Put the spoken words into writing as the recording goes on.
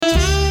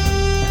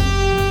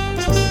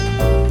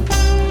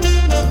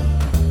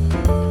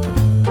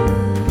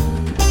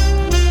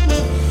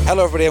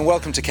Hello everybody and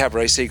welcome to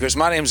Cabaret Secrets.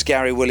 My name's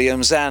Gary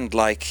Williams, and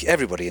like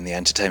everybody in the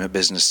entertainment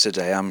business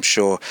today, I'm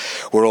sure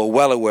we're all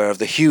well aware of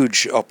the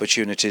huge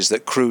opportunities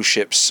that cruise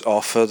ships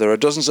offer. There are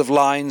dozens of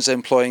lines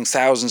employing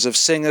thousands of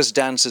singers,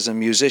 dancers and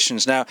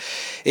musicians. Now,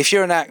 if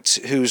you're an act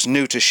who's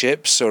new to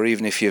ships, or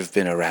even if you've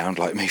been around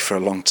like me for a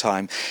long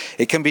time,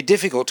 it can be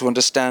difficult to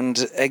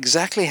understand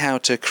exactly how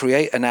to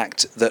create an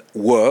act that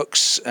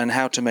works and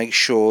how to make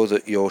sure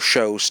that your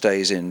show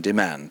stays in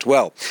demand.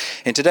 Well,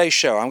 in today's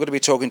show, I'm going to be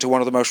talking to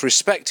one of the most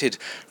respected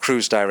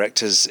cruise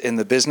directors in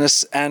the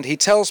business, and he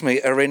tells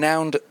me a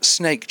renowned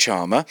snake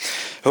charmer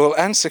who will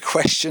answer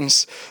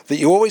questions that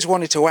you always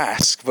wanted to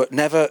ask but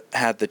never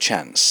had the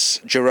chance.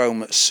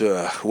 Jerome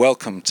Sueur,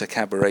 welcome to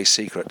Cabaret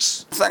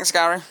Secrets. Thanks,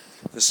 Gary.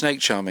 The snake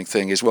charming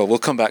thing is, well, we'll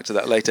come back to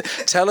that later.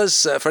 Tell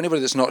us, for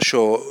anybody that's not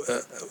sure,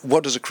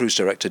 what does a cruise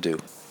director do?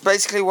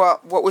 Basically,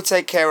 what we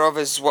take care of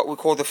is what we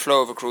call the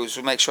flow of a cruise.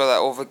 We make sure that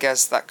all the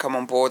guests that come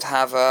on board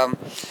have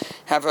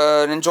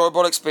an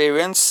enjoyable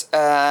experience,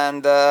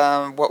 and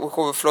what we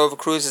call the flow of a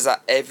cruise is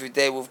that every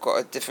day we've got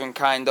a different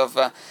kind of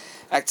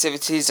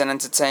activities and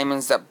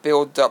entertainments that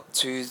build up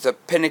to the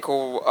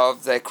pinnacle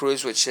of their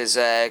cruise, which is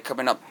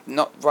coming up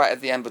not right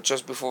at the end but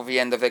just before the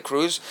end of their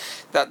cruise.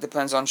 That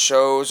depends on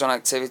shows, on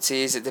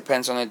activities, it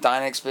depends on the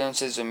dining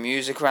experiences and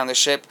music around the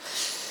ship.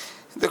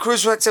 The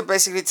cruise director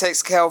basically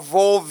takes care of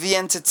all the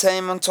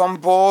entertainment on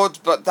board,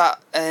 but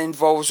that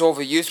involves all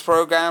the youth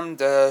program,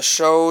 the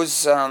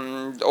shows,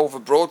 all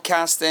the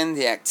broadcasting,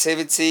 the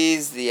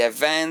activities, the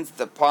events,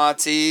 the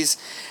parties,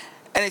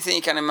 anything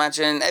you can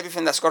imagine.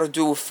 Everything that's got to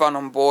do with fun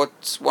on board,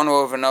 one way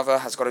or another,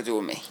 has got to do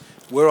with me.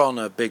 We're on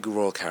a big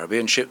Royal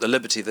Caribbean ship, the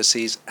Liberty of the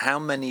Seas. How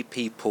many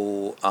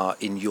people are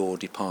in your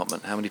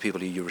department? How many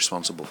people are you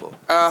responsible for?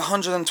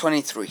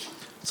 123.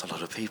 That's a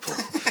lot of people.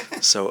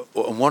 So,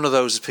 and one of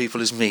those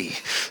people is me.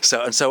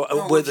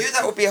 With you,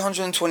 that would be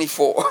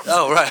 124.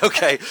 Oh, right,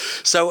 okay.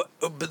 So,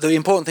 but the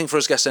important thing for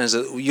us guests is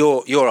that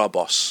you're our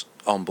boss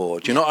on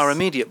board. You're not our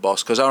immediate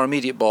boss, because our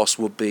immediate boss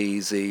would be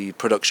the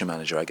production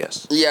manager, I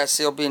guess. Yes,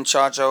 he'll be in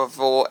charge of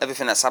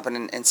everything that's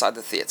happening inside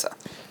the theatre.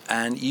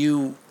 And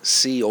you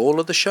see all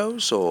of the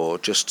shows, or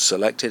just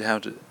selected? How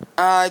do?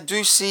 I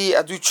do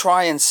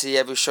try and see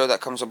every show that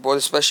comes on board,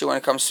 especially when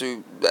it comes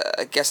to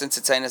guest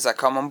entertainers that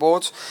come on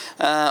board.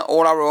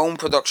 All our own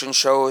production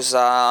shows,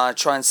 I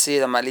try and see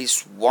them at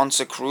least once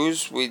a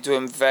cruise. We do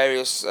them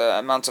various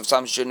amounts of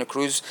times during the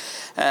cruise,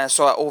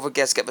 so all the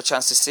guests get the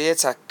chance to see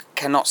it. I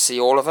cannot see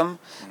all of them,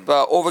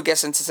 but all the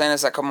guest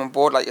entertainers that come on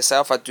board, like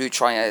yourself, I do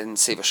try and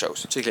see the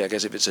shows. Particularly, I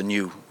guess, if it's a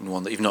new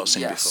one that you've not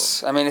seen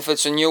before. I mean, if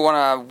it's a new one,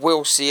 I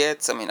will see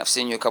it. I mean, I've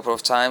seen you a couple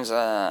of times,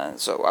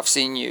 so I've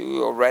seen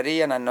you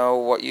already, and I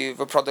know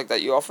the product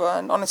that you offer,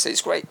 and honestly,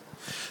 it's great.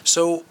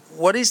 So,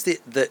 what is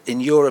it that, in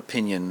your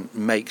opinion,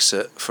 makes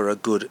it for a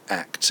good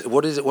act?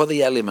 What are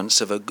the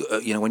elements of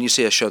when you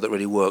see a show that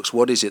really works?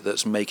 What is it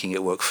that's making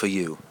it work for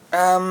you?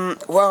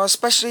 Well,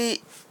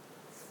 especially,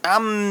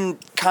 I'm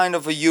kind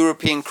of a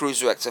European cruise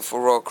director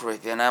for Royal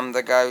Caribbean. I'm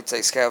the guy who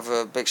takes care of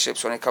the big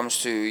ships when it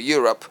comes to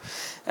Europe,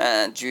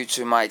 due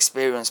to my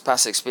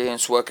past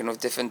experience working with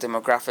different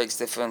demographics,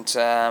 different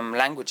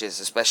languages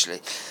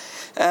especially.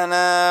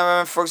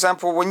 And for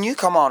example, when you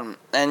come on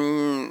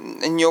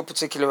and in your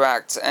particular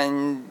act,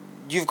 and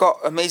you've got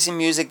amazing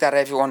music that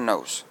everyone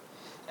knows,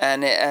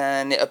 and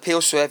it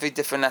appeals to every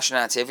different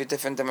nationality, every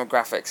different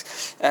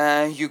demographics,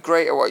 you're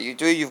great at what you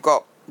do, you've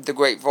got the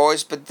great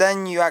voice, but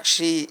then you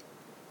actually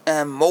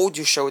mold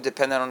your show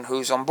depending on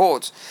who's on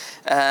board.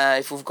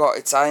 If we've got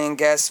Italian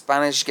guests,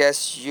 Spanish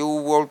guests, you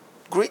will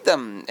greet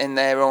them in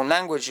their own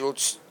language, you'll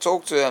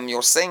talk to them,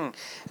 you'll sing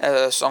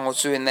a song or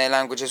two in their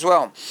language as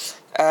well.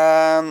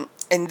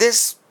 In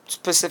this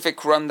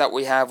specific run that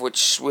we have,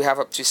 which we have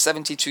up to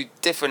 72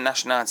 different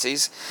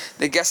nationalities,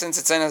 the guest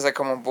entertainers that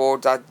come on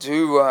board, I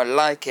do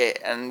like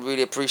it and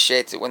really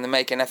appreciate it when they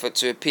make an effort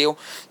to appeal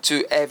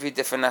to every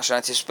different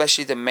nationality,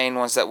 especially the main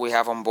ones that we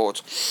have on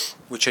board.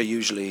 Which are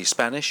usually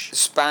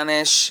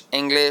Spanish,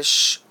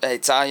 English,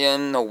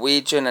 Italian,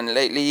 Norwegian, and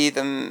lately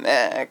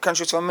the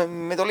countries from the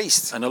Middle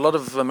East. And a lot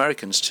of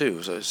Americans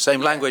too, so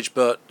same language,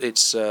 but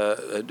it's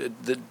a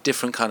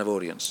different kind of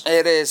audience.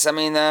 It is. I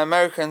mean,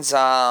 Americans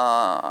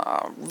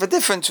are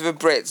different to the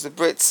Brits. The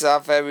Brits are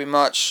very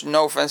much,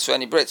 no offense to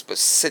any Brits, but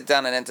sit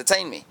down and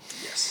entertain me.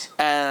 Yes.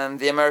 And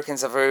the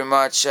Americans are very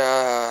much,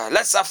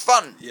 let's have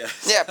fun.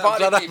 Yes. Yeah,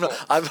 party people.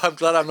 I'm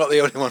glad I'm not the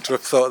only one to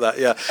have thought that.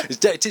 Yeah,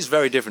 it is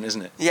very different,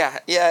 isn't it? Yeah,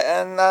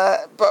 and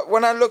but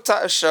when I looked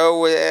at a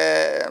show,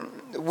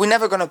 we're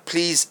never going to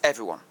please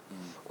everyone.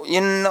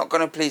 You're not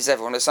going to please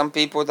everyone. There's some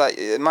people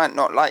that might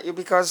not like you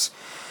because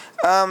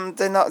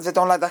they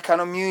don't like that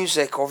kind of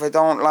music, or they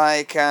don't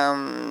like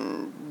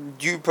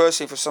you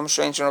personally for some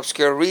strange and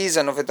obscure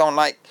reason, or they don't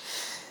like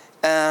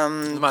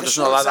They might just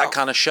not like that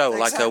kind of show,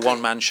 Exactly. like a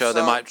one-man show.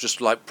 They might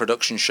just like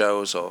production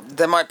shows, or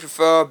they might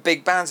prefer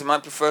big bands. They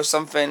might prefer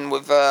something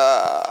with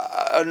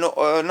not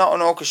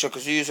an orchestra,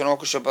 because we use an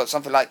orchestra, but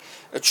something like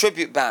a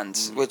tribute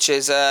band, which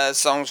is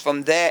songs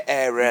from their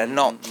era.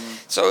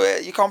 So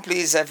you can't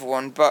please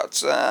everyone,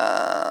 but.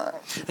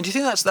 And do you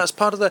think that's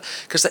part of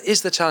because that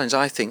is the challenge,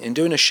 I think, in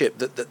doing a ship,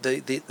 that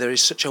there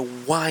is such a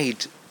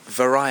wide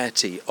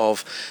variety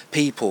of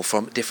people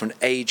from different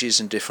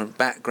ages and different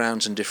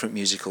backgrounds and different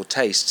musical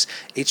tastes.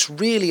 It's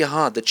really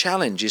hard. The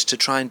challenge is to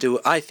try and do,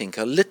 I think,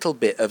 a little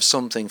bit of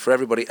something for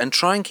everybody, and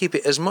try and keep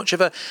it as much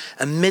of a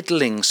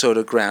middling sort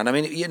of ground. I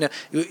mean,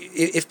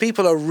 if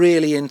people are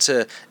really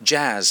into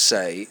jazz,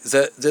 say,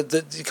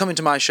 that come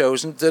into my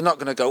shows, and they're not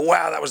going to go,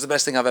 wow, that was the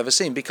best thing I've ever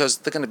seen, because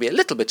they're going to be a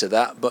little bit of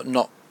that, but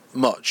not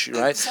much,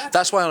 right? Exactly.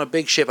 That's why on a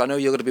big ship, I know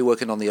you're going to be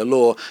working on the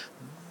Allure.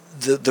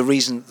 The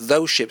reason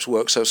those ships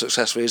work so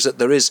successfully is that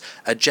there is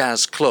a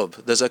jazz club,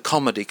 there's a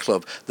comedy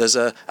club, there's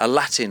a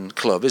Latin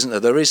club, isn't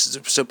there?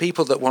 So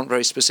people that want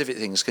very specific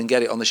things can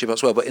get it on the ship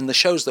as well. But in the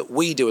shows that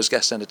we do as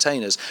guest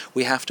entertainers,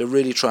 we have to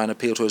really try and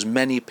appeal to as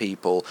many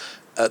people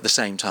at the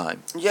same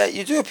time. Yeah,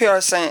 you do appeal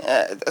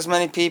as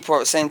many people at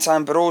the same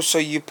time, but also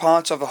you're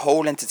part of a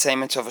whole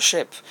entertainment of a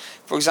ship.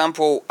 For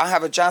example, I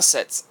have a jazz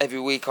set every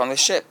week on the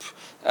ship.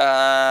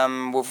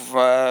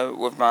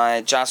 With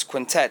my jazz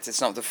quintet. It's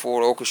not the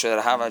full orchestra that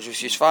I have, I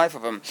just use 5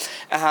 of them.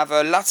 I have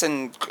a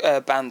Latin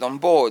band on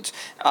board.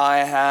 I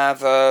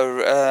have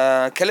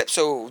a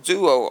calypso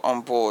duo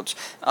on board.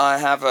 I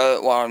have a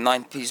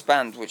 9-piece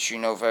band, which you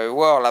know very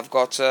well. I've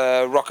got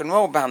a rock and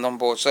roll band on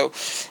board. So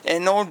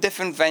in all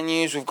different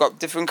venues, we've got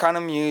different kind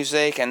of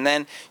music, and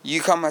then you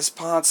come as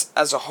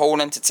a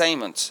whole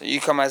entertainment.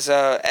 You come as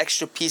a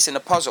extra piece in a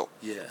puzzle,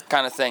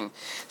 kind of thing.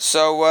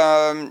 So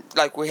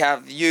like we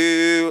have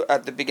you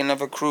at the beginning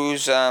of a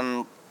cruise.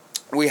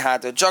 We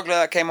had a juggler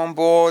that came on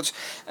board.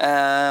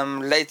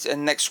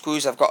 Next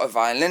cruise, I've got a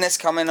violinist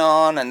coming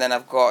on, and then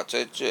I've got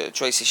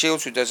Tracy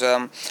Shields, who does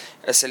a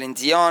Celine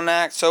Dion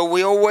act. So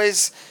we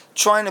always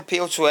try and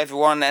appeal to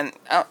everyone. And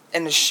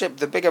in the ship,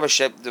 the bigger a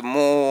ship, the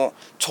more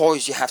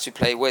toys you have to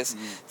play with,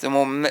 the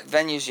more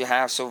venues you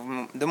have.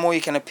 So the more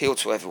you can appeal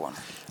to everyone.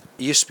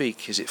 You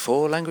speak, is it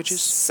 4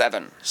 languages?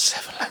 7.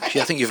 7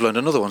 languages. I think you've learned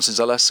another one since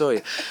I last saw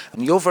you.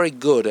 And you're very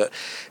good at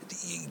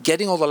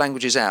getting all the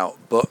languages out,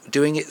 but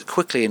doing it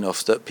quickly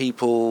enough that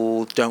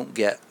people don't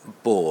get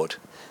bored.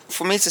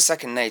 For me, it's a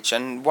second nature.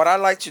 And what I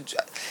like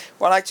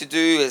to do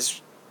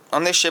is,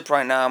 on this ship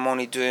right now, I'm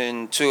only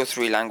doing 2 or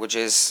 3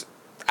 languages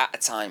at a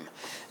time.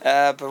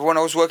 But when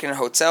I was working in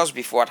hotels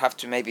before, I'd have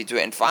to maybe do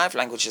it in 5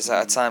 languages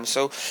at a time.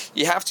 So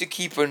you have to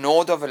keep an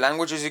order of the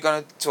languages you're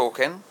going to talk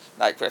in.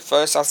 Like at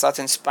first I'll start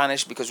in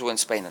Spanish because we're in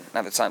Spain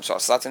at the time. So I'll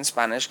start in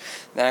Spanish,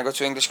 then I go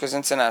to English because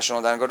it's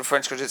international, then I go to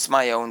French because it's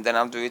my own, then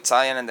I'll do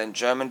Italian, and then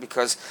German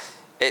because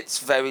it's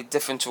very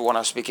different to what I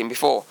was speaking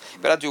before.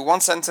 But I'll do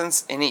 1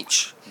 sentence in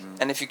each.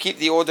 And if you keep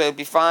the order, it'll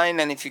be fine.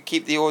 And if you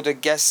keep the order,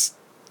 guests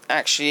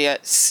actually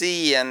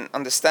see and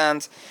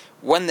understand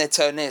when their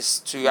turn is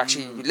to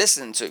actually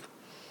listen to,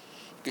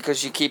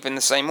 because you keep in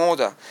the same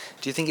order.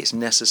 Do you think it's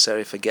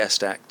necessary for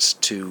guest acts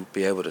to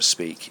be able to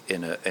speak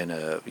in a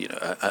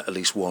at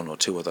least 1 or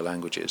 2 other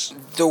languages?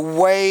 The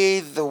way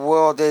the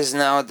world is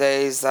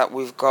nowadays, that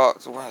we've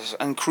got,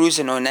 and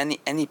cruising or in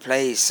any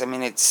place, I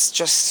mean, it's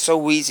just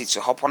so easy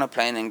to hop on a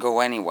plane and go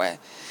anywhere.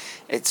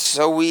 It's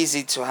so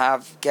easy to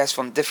have guests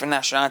from different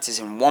nationalities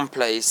in one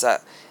place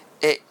that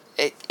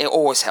it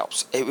always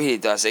helps. It really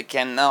does. It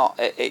cannot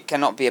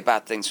be a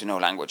bad thing to know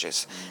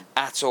languages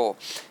at all.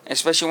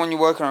 Especially when you're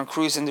working on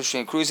cruise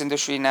industry. Cruise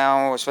industry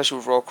now, especially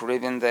with Royal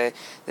Caribbean, they're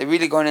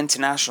really going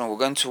international.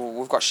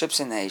 We've got ships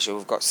in Asia,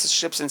 we've got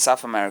ships in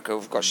South America,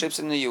 we've got ships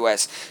in the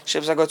US,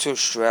 ships that go to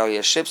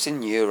Australia, ships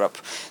in Europe.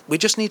 We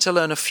just need to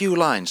learn a few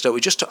lines, don't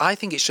we? I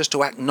think it's just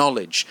to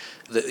acknowledge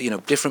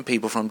that different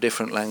people from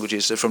different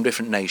languages, from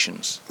different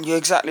nations. You're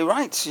exactly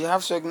right. You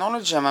have to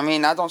acknowledge them. I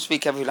mean, I don't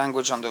speak every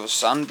language under the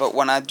sun, but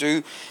when I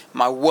do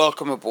my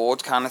welcome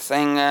aboard kind of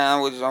thing, I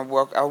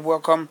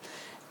welcome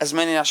as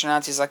many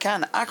nationalities as I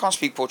can. I can't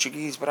speak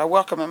Portuguese, but I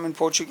welcome them in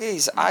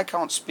Portuguese. I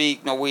can't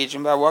speak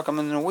Norwegian, but I welcome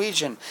them in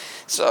Norwegian.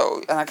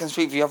 So, and I can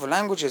speak the other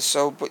languages.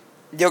 So, but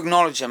you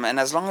acknowledge them, and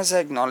as long as they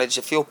acknowledge,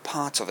 you feel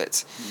part of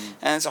it.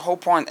 And it's the whole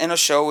point in a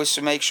show is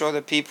to make sure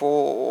that people,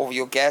 or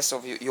your guests,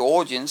 or your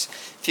audience,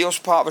 feels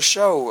part of a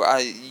show.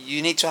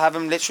 You need to have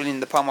them literally in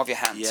the palm of your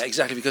hand. Yeah,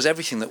 exactly, because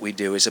everything that we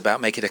do is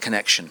about making a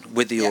connection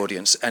with the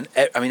audience. And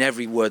I mean,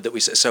 every word that we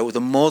say. So the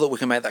more that we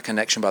can make that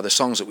connection by the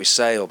songs that we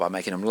say, or by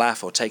making them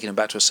laugh, or taking them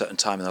back to a certain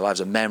time in their lives,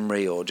 a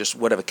memory, or just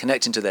whatever,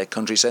 connecting to their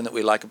country, saying that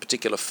we like a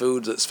particular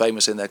food that's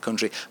famous in their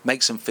country,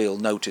 makes them feel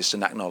noticed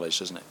and acknowledged,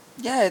 doesn't it?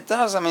 Yeah, it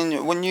does. I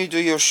mean, when you do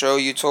your show,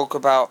 you talk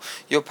about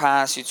your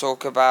past, you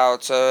talk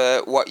about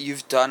what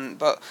you've done,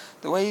 but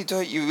the way you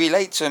do it, you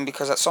relate to them,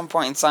 because at some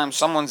point in time,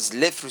 someone's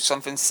lived through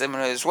something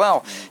similar as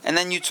well. And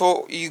then you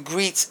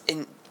greet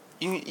in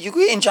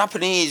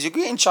Japanese, you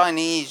greet in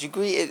Chinese, you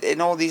greet in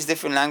all these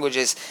different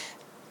languages.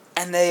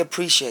 and they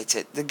appreciate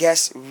it. The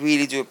guests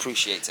really do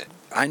appreciate it.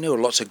 I know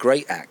lots of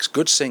great acts,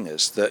 good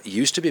singers, that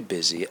used to be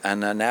busy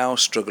and are now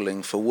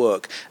struggling for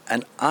work.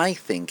 And I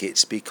think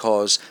it's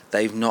because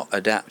they've not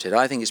adapted.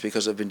 I think it's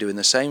because they've been doing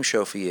the same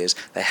show for years.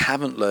 They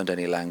haven't learned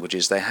any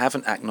languages. They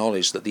haven't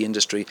acknowledged that the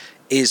industry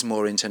is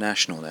more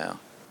international now.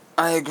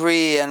 I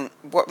agree, and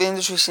what the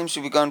industry seems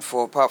to be going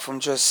for, apart from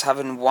just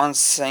having one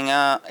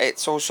singer,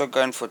 it's also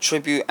going for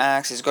tribute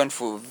acts, it's going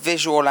for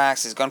visual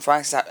acts, it's going for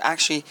acts that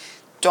actually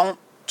don't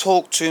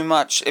talk too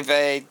much if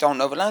they don't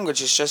know the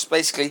language. It's just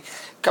basically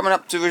coming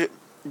up to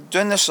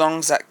doing the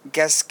songs that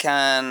guests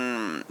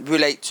can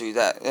relate to,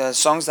 that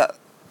songs that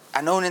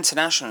are known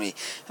internationally.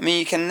 I mean,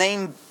 you can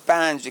name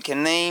bands, you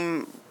can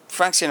name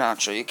Frank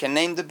Sinatra, you can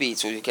name the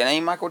Beatles, you can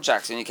name Michael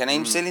Jackson, you can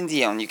name Celine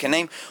Dion, you can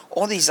name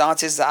all these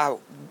artists that are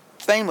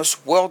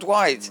famous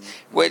worldwide,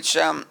 which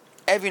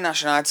every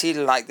nationality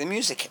like the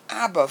music.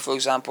 ABBA, for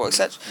example,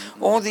 etc.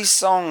 All these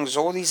songs,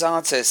 all these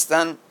artists.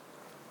 Then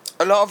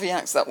a lot of the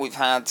acts that we've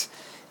had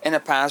in the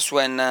past,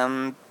 when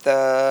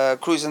the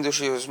cruise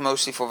industry was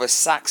mostly for the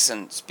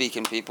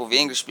Saxon-speaking people, the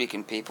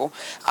English-speaking people,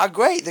 are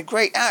great. They're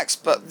great acts,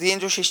 but the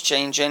industry's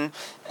changing.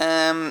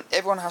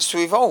 Everyone has to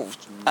evolve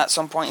at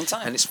some point in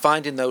time. And it's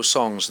finding those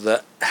songs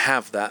that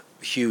have that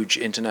huge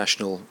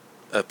international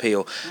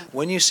appeal.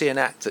 When you see an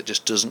act that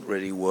just doesn't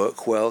really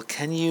work well,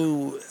 are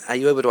you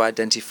able to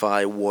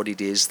identify what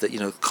it is that,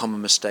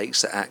 common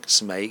mistakes that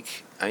acts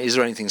make? I mean, is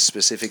there anything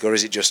specific, or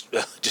is it just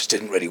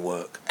didn't really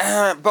work?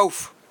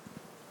 Both.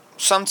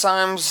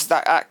 Sometimes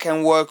that act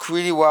can work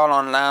really well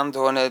on land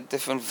or in a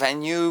different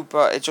venue,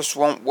 but it just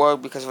won't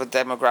work because of the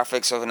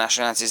demographics of the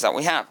nationalities that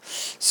we have.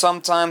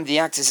 Sometimes the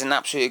act is an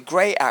absolutely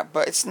great act,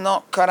 but it's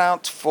not cut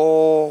out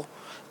for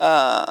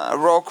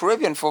Royal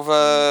Caribbean, for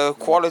the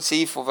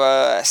quality, for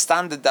the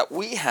standard that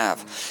we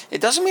have.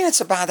 It doesn't mean it's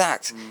a bad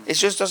act. It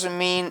just doesn't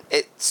mean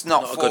it's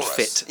not for a good us.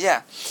 fit.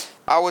 Yeah,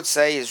 I would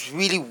say is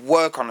really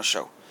work on the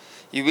show.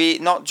 You really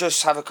not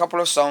just have a couple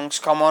of songs,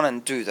 come on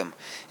and do them.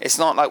 It's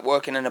not like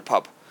working in a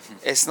pub.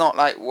 It's not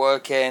like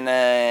working in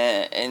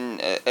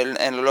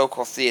a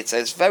local theatre.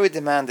 It's very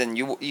demanding.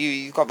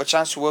 You've got the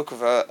chance to work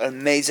with an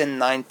amazing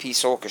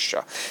 9-piece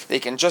orchestra. They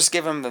can just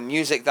give them the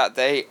music that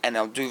day and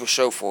they'll do the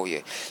show for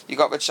you. You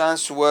got the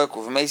chance to work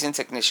with amazing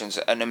technicians,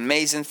 an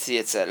amazing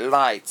theatre,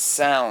 light,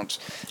 sound.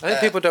 I think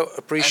people don't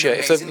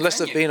appreciate, unless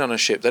they've been on a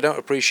ship, they don't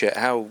appreciate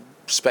how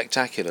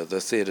spectacular the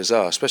theatres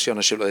are, especially on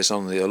a ship like this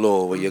on the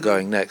Allure where you're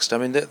going next. I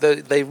mean,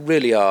 they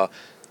really are,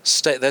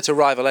 they're to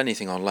rival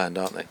anything on land,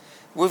 aren't they?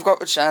 We've got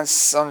the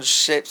chance on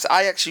ships.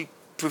 I actually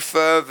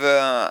prefer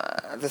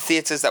the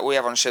theatres that we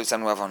have on ships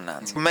than we have on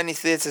land. Many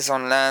theatres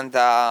on land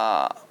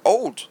are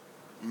old.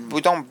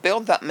 We don't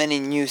build that many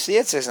new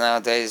theatres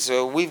nowadays.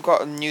 We've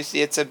got a new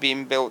theatre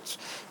being built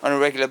on a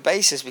regular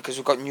basis because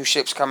we've got new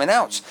ships coming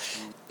out.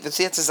 The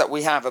theatres that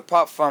we have,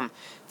 apart from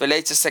the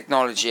latest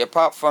technology,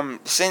 apart from,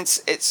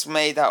 since it's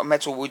made out of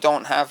metal, we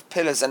don't have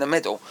pillars in the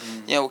middle.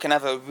 We can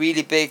have a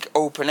really big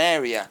open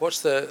area. What's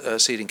the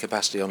seating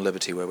capacity on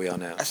Liberty where we are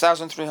now?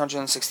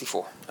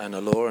 1,364. And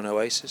Allure and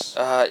Oasis?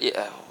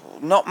 Yeah,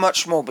 not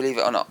much more, believe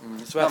it or not.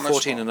 It's about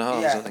 14 and a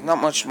half, yeah, I think.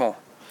 Not much more.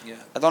 Yeah.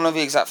 I don't know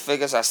the exact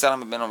figures, I still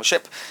haven't been on a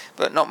ship,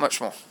 but not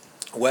much more.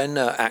 When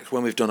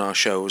we've done our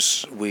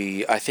shows,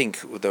 I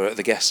think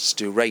the guests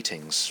do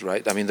ratings,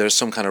 right? I mean, there's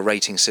some kind of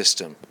rating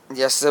system.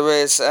 Yes, there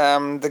is.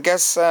 The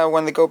guests,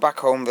 when they go back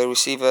home, they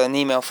receive an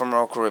email from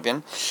Royal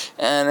Caribbean,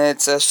 and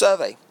it's a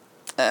survey.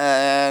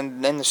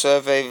 And in the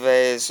survey,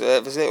 there's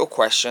little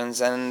questions,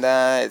 and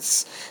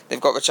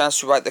they've got the chance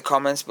to write the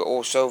comments, but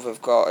also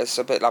it's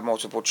a bit like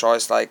multiple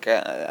choice, like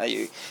are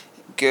you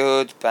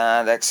good,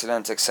 bad,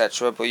 excellent,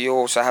 etc. But you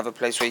also have a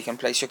place where you can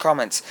place your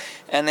comments,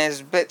 and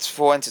there's bits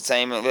for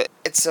entertainment.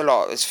 It's a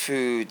lot. It's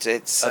food.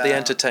 Are the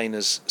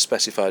entertainers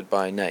specified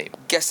by name?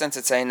 Guest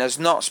entertainers,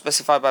 not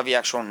specified by the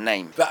actual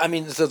name. But I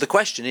mean, the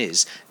question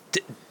is,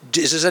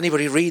 does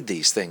anybody read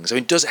these things? I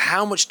mean,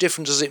 how much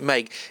difference does it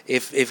make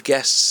if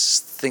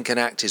guests think an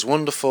act is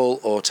wonderful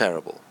or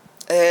terrible?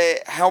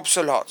 It helps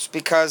a lot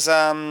because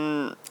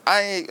as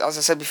I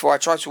said before, I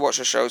try to watch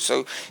the show,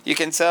 so you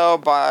can tell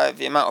by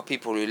the amount of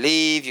people who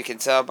leave, you can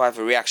tell by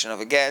the reaction of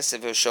the guests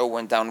if the show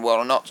went down well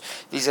or not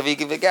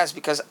vis-a-vis the guests,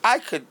 because I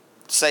could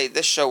say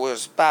this show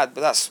was bad,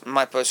 but that's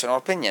my personal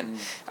opinion.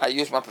 I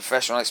use my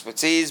professional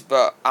expertise,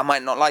 but I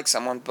might not like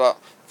someone, but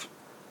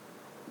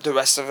the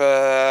rest of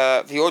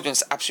the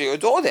audience absolutely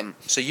adored him.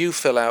 So you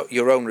fill out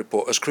your own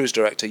report. As cruise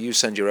director, you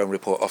send your own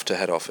report off to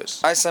head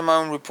office. I send my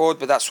own report,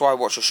 but that's why I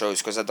watch the shows,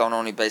 because I don't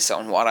only base it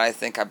on what I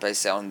think, I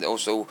base it on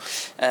also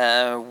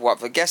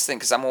what the guests think,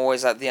 because I'm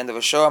always at the end of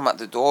a show, I'm at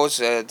the doors,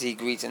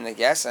 de-greeting the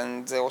guests,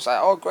 and they all say,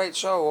 oh, great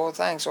show, oh,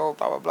 thanks, oh,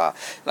 blah, blah, blah.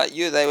 Like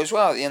you there as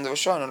well, at the end of the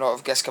show, and a lot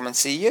of guests come and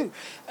see you.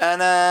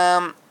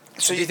 And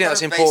so do you think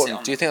that's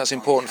important? Do you think that's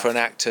important for an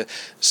act to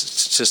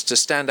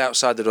stand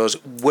outside the doors,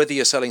 whether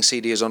you're selling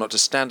CDs or not, to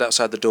stand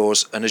outside the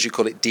doors and, as you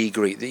call it,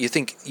 de-greet? You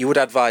think you would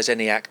advise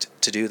any act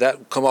to do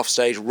that? Come off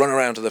stage, run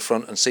around to the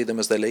front and see them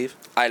as they leave?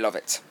 I love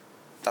it.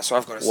 That's what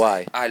I've got to say.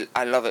 Why?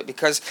 I love it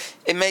because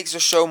it makes the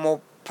show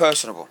more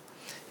personable.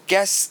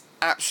 Guests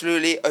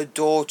absolutely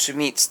adore to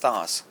meet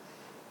stars.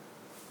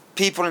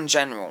 People in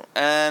general.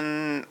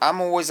 And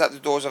I'm always at the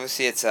doors of a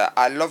theatre.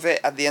 I love it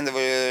at the end of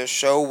a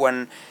show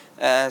when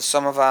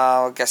some of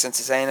our guest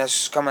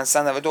entertainers come and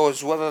stand at the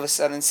doors, whether they're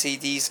selling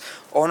CDs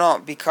or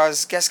not,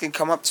 because guests can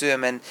come up to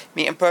them and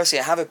meet in person,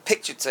 have a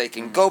picture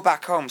taken, go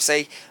back home,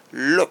 say,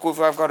 look,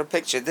 I've got a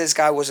picture. This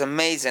guy was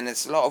amazing.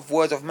 It's a lot of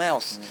word of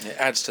mouth. It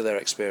adds to their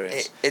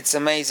experience. It's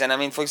amazing. I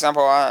mean, for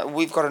example,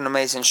 we've got an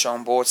amazing show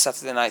on board,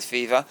 Saturday Night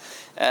Fever,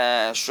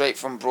 straight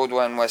from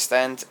Broadway and West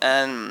End,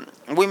 and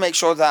we make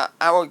sure that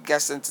our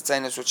guest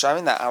entertainers, which are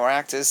in that, our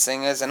actors,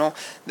 singers, and all,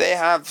 they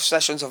have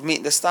sessions of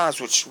Meet the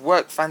Stars, which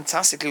work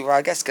fantastically with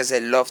our guests because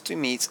they love to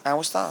meet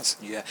our stars.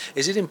 Yeah.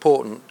 Is it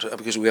important,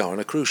 because we are on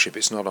a cruise ship,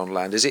 it's not on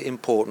land, is it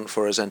important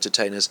for us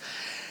entertainers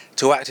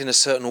to act in a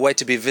certain way,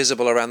 to be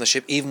visible around the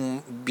ship,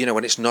 even,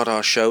 when it's not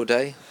our show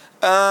day?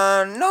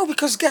 No,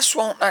 because guests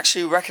won't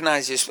actually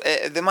recognise you.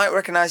 They might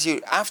recognise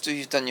you after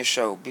you've done your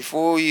show.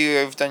 Before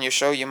you've done your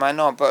show, you might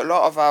not. But a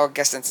lot of our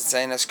guest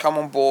entertainers come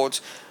on board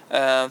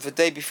the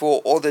day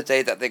before or the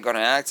day that they're going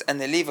to act,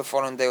 and they leave the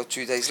following day or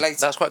 2 days later.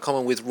 That's quite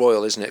common with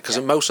Royal, isn't it? Because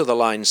most of the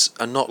lines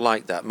are not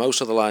like that. Most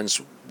of the lines,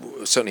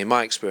 certainly in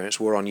my experience,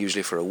 we're on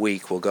usually for a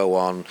week. We'll go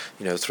on,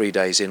 3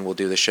 days in, we'll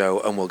do the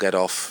show, and we'll get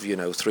off,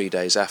 3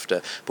 days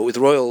after. But with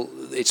Royal,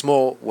 it's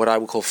more what I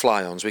would call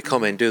fly-ons. We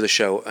come in, do the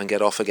show, and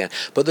get off again.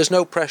 But there's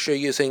no pressure,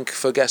 you think,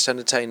 for guest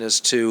entertainers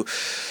to,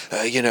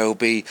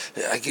 be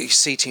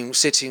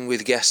sitting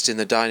with guests in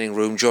the dining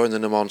room,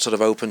 joining them on sort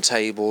of open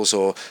tables,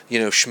 or,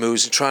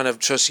 schmoozing, trying to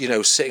just,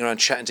 sitting around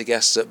chatting to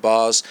guests at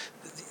bars.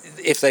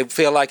 If they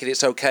feel like it,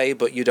 it's okay,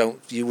 but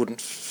you wouldn't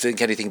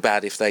think anything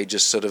bad if they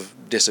just sort of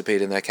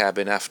disappeared in their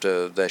cabin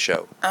after their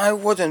show? I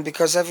wouldn't,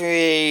 because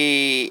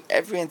every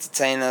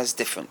entertainer is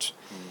different.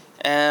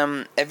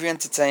 Every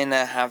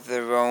entertainer have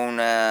their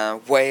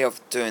own way of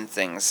doing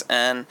things,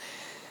 and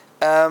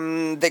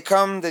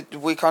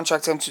we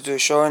contract them to do a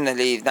show and they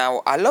leave.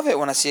 Now, I love it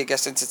when I see a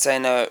guest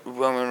entertainer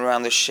roaming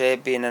around the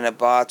ship, being in a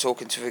bar,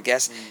 talking to the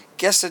guests.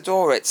 Guests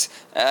adore it.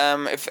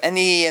 If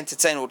any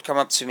entertainer would come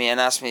up to me and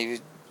ask me,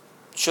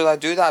 should I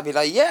do that? I'd be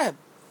like, yeah,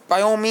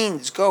 by all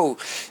means, go.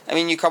 I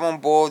mean, you come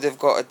on board, they've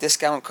got a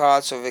discount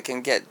card so they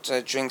can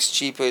get drinks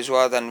cheaper as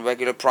well than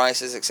regular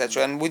prices,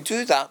 etc. And we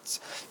do that.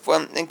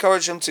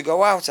 Encourage them to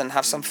go out and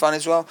have some fun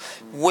as well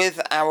with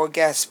our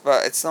guests.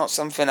 But it's not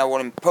something I will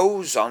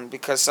impose on,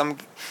 because some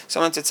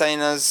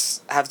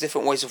entertainers have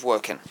different ways of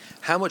working.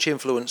 How much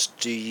influence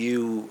do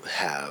you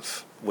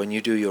have when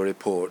you do your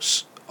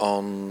reports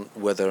on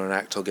whether an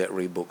act will get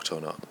rebooked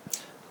or not?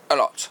 A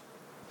lot.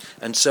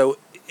 And so,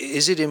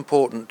 is it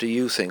important, do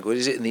you think, or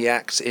is it in the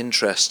act's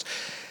interest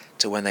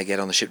to, when they get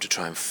on the ship, to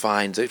try and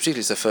find, particularly if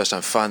it's the first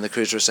time, find the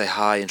cruiser, say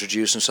hi,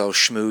 introduce themselves,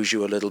 schmooze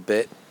you a little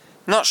bit?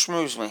 Not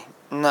schmooze me.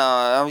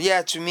 No.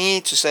 To me,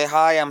 to say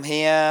hi, I'm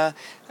here,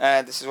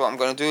 this is what I'm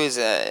going to do, is,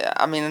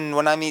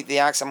 when I meet the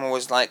acts, I'm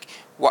always like,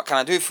 what can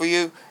I do for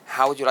you?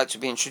 How would you like to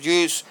be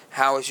introduced?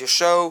 How is your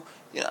show?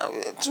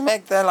 To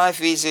make their life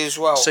easy as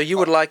well. So you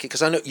would like it,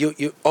 because I know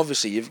you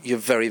obviously you're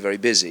very, very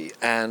busy,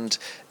 and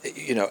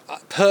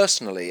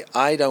personally,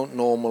 I don't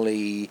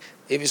normally.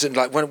 It isn't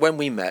like when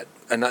we met,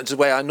 and that's the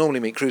way I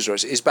normally meet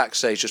cruisers is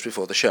backstage just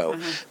before the show,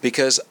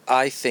 because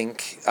I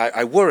think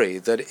I worry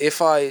that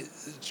if I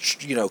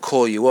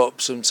call you up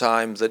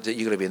sometime that you're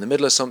going to be in the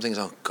middle of something.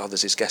 Oh God,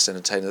 there's this guest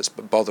entertainer that's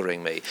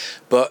bothering me,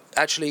 but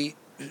actually.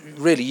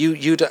 Really,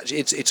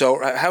 it's all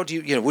right. How do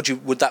you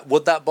would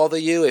that bother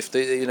you if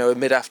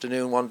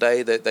mid-afternoon one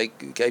day that they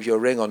gave you a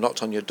ring or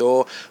knocked on your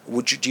door?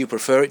 Do you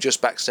prefer it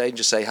just backstage,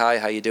 just say hi,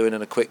 how you doing,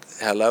 and a quick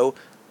hello?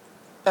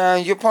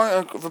 The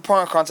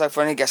point of contact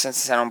for any guest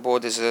entertainer on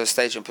board is a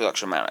stage and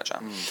production manager,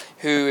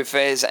 who, if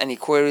there's any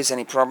queries,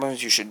 any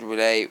problems, you should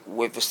relay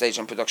with the stage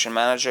and production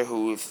manager,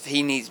 who, if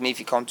he needs me, if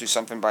he can't do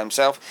something by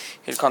himself,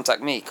 he'll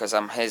contact me because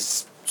I'm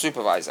his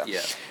supervisor.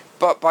 Yeah.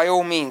 But by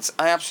all means,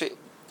 I absolutely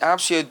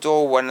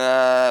adore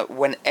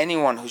when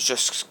anyone who's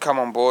just come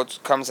on board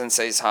comes and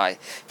says hi.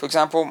 For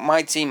example,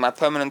 my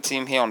permanent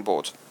team here on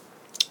board,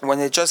 when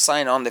they just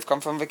sign on, they've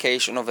come from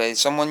vacation, or there's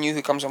someone new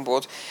who comes on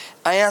board,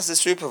 I ask the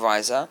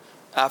supervisor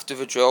after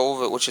the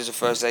drill, which is the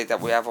first day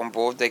that we have on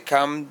board, they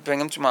come, bring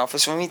them to my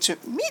office for me to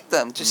meet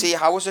them, to see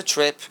how was the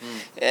trip,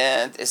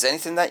 and is there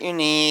anything that you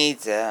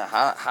need,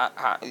 how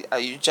are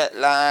you jet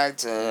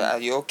lagged, are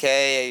you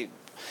okay?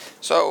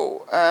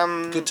 So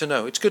good to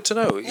know. It's good to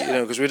know,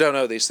 because we don't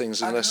know these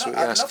things unless we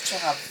ask. I'd love to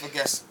have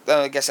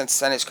the guest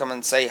entertainers come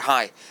and say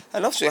hi.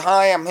 I'd love to.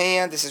 Hi, I'm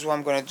here. This is what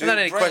I'm going to do. And then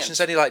any questions,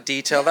 any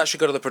detail, that should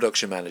go to the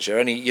production manager.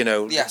 Any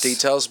Yes.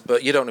 details,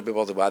 but you don't want to be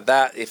bothered about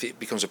that. If it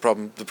becomes a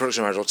problem, the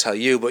production manager will tell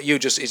you. But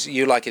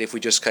you like it if we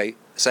just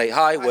say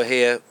hi, we're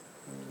here,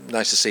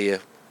 nice to see you,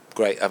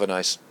 great, have a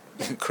nice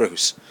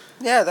cruise.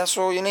 Yeah, that's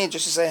all you need,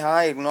 just to say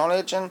hi,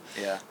 acknowledge, and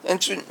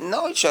to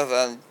know each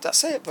other.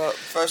 That's it. But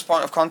first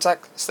point of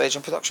contact, stage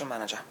and production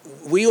manager.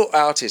 We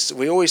artists,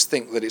 we always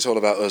think that it's all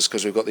about us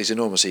because we've got these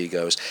enormous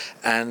egos.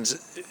 And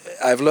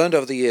I've learned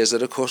over the years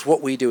that, of course,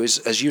 what we do is,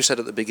 as you said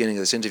at the beginning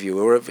of this interview,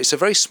 it's a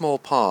very small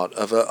part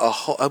of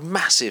a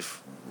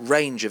massive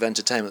range of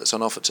entertainment that's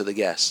on offer to the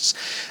guests.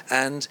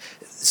 And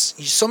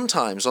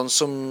sometimes on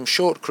some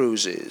short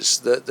cruises,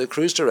 the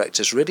cruise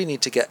directors really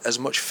need to get as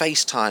much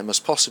face time as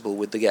possible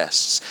with the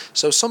guests.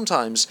 So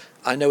sometimes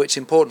I know it's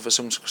important for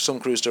some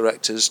cruise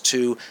directors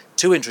to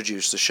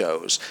introduce the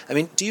shows. I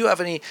mean, do you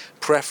have any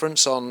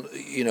preference on,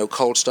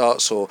 cold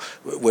starts or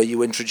where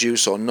you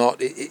introduce or not?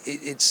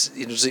 It's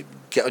does it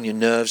get on your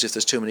nerves if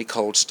there's too many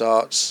cold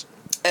starts?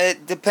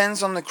 It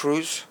depends on the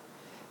cruise,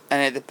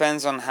 and it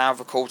depends on how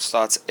the cold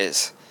start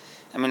is.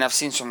 I mean, I've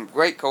seen some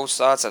great cold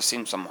starts. I've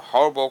seen some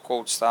horrible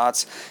cold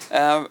starts.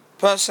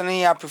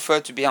 Personally, I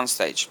prefer to be on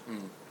stage,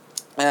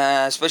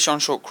 especially on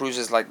short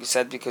cruises, like you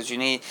said, because you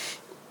need,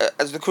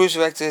 as the cruise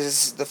director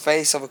is the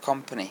face of a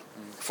company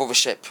for the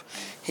ship.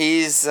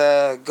 He's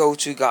a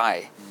go-to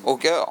guy or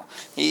girl.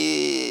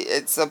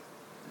 It's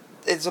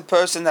a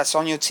person that's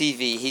on your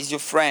TV. He's your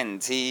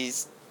friend.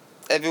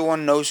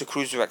 Everyone knows the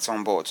cruise director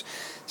on board.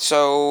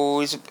 So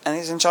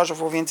he's in charge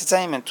of all the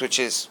entertainment, which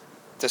is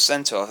the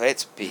center of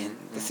it being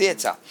the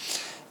theatre.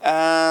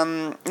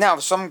 Now,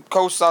 some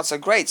cold starts are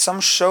great. Some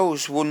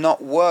shows will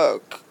not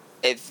work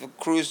if the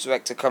cruise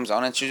director comes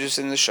on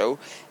introducing the show,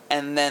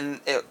 and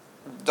then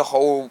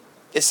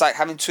it's like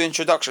having two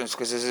introductions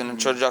because there's an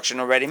introduction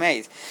already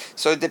made.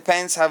 So it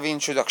depends how the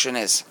introduction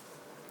is.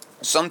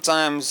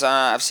 Sometimes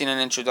I've seen an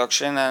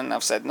introduction and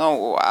I've said,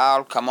 no,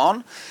 I'll come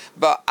on,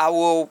 but I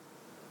will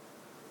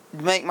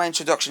make my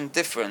introduction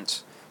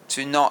different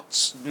to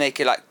not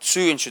make it like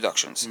two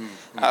introductions.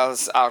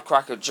 I'll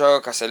crack a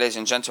joke. I say, ladies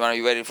and gentlemen, are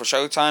you ready for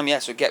showtime?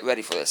 Yes, so get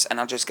ready for this. And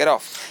I'll just get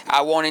off.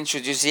 I won't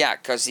introduce the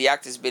act because the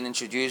act has been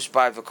introduced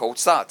by the cold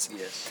start.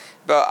 Yes.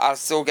 But I'll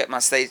still get my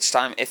stage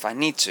time if I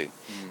need to.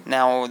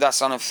 Now,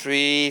 that's on a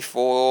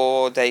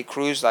 3-4 day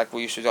cruise like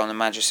we used to do on the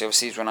Majesty of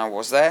Seas when I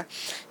was there.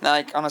 Now,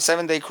 like on a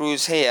 7-day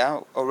cruise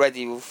here,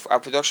 already our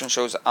production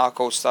shows are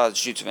cold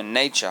starts due to the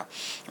nature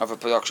of a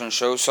production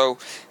show. So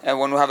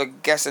when we have a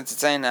guest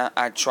entertainer,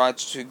 I try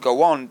to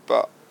go on,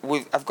 but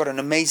I've got an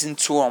amazing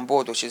tour on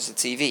board, which is the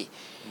TV.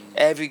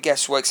 Every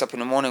guest wakes up in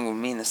the morning with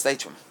me in the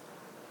stateroom.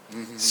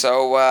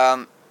 So,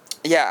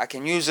 I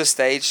can use the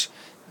stage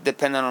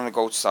depending on the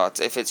cold start.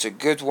 If it's a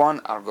good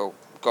one, I'll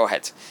go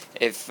ahead.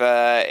 If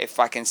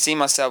I can see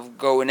myself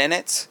going in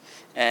it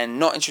and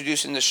not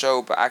introducing the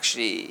show but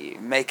actually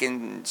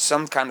making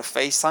some kind of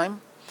FaceTime,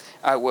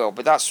 I will.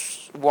 But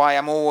that's why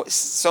I'm always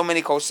so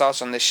many cold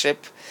starts on this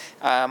ship.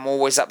 I'm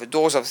always at the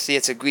doors of the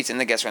theatre greeting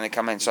the guests when they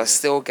come in, so I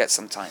still get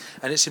some time.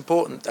 And it's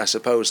important, I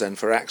suppose, then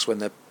for acts when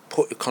they're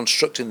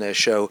constructing their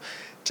show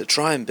to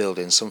try and build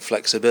in some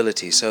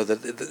flexibility, so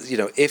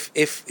that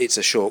if it's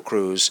a short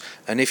cruise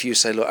and if you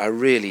say, look, I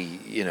really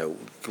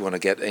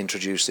want to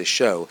introduce this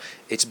show,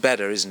 it's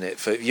better, isn't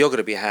it? You're going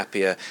to be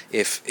happier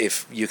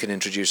if you can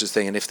introduce this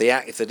thing, and if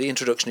the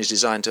introduction is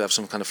designed to have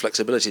some kind of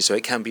flexibility, so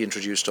it can be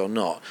introduced or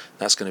not,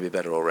 that's going to be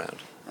better all round.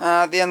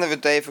 At the end of the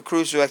day, if a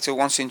cruise director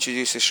wants to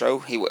introduce a show,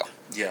 he will.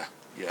 Yeah.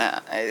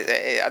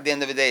 At the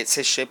end of the day, it's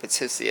his ship, it's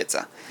his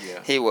theatre.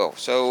 Yeah. He will.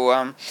 So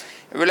a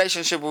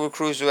relationship with a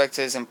cruise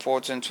director is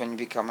important when you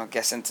become a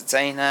guest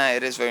entertainer.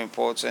 It is very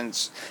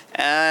important.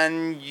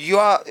 And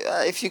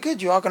if you're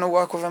good, you are going to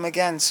work with them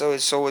again. So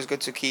it's always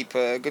good to keep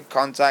good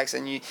contacts.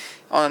 And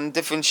on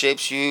different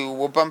ships, you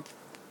will bump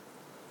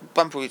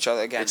with each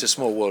other again. It's a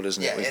small world,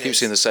 isn't it? We keep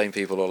seeing the same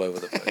people all over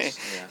the place.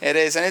 Yeah. It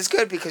is, and it's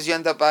good because you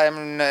end up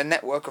having a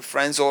network of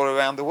friends all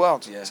around the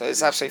world. Yeah, so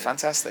it's absolutely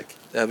fantastic.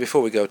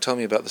 Before we go, tell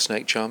me about the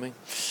snake charming.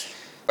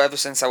 Ever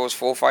since I was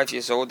 4 or 5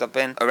 years old, I've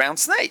been around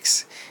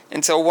snakes.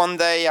 Until one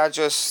day I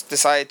just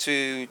decided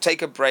to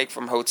take a break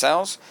from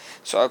hotels.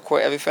 So I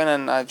quit everything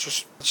and I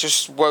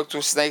just worked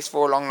with snakes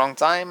for a long, long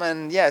time.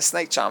 And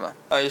snake charmer.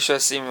 You should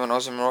have seen me when I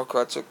was in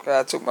Morocco.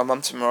 I took my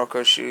mum to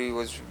Morocco. She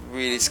was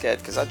really scared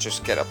because I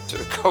just get up to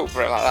the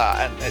cobra like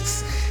that. And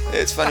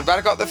it's funny. But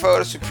I got the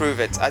photos to prove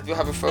it. I do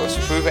have the photos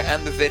to prove it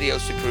and the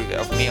videos to prove it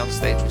of me on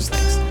stage with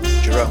snakes.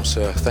 Jerome,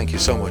 sir, thank you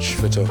so much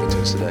for talking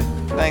to us today.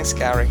 Thanks,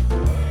 Gary.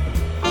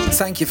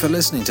 Thank you for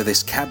listening to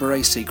this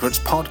Cabaret Secrets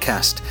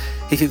podcast.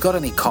 If you've got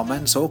any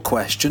comments or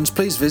questions,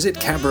 please visit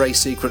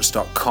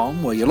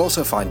cabaretsecrets.com, where you'll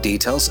also find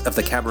details of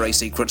the Cabaret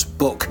Secrets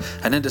book,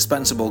 an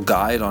indispensable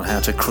guide on how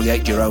to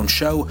create your own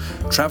show,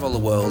 travel the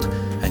world,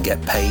 and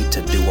get paid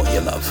to do what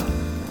you love.